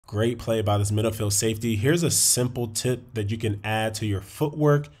Great play by this middle field safety. Here's a simple tip that you can add to your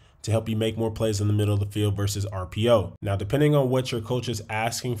footwork to help you make more plays in the middle of the field versus RPO. Now, depending on what your coach is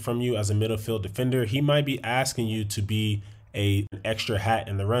asking from you as a middle field defender, he might be asking you to be an extra hat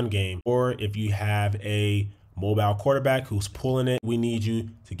in the run game. Or if you have a mobile quarterback who's pulling it, we need you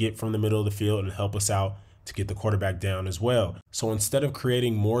to get from the middle of the field and help us out to get the quarterback down as well. So instead of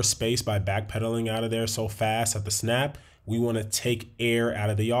creating more space by backpedaling out of there so fast at the snap, we want to take air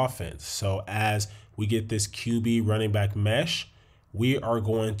out of the offense. So as we get this QB running back mesh, we are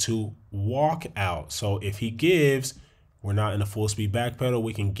going to walk out. So if he gives, we're not in a full speed backpedal,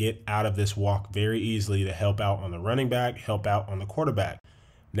 we can get out of this walk very easily to help out on the running back, help out on the quarterback.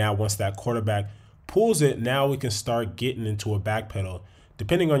 Now, once that quarterback pulls it, now we can start getting into a backpedal,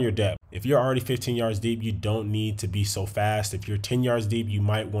 depending on your depth. If you're already 15 yards deep, you don't need to be so fast. If you're 10 yards deep, you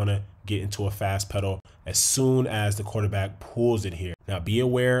might want to get into a fast pedal as soon as the quarterback pulls it here. Now, be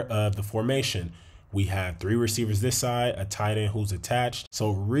aware of the formation. We have 3 receivers this side, a tight end who's attached. So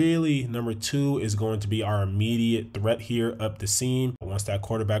really, number 2 is going to be our immediate threat here up the seam. Once that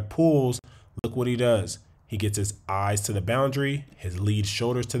quarterback pulls, look what he does. He gets his eyes to the boundary, his lead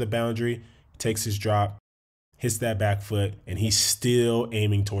shoulders to the boundary, takes his drop, hits that back foot, and he's still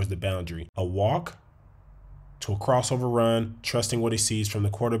aiming towards the boundary. A walk to a crossover run, trusting what he sees from the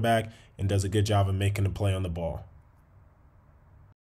quarterback, and does a good job of making the play on the ball.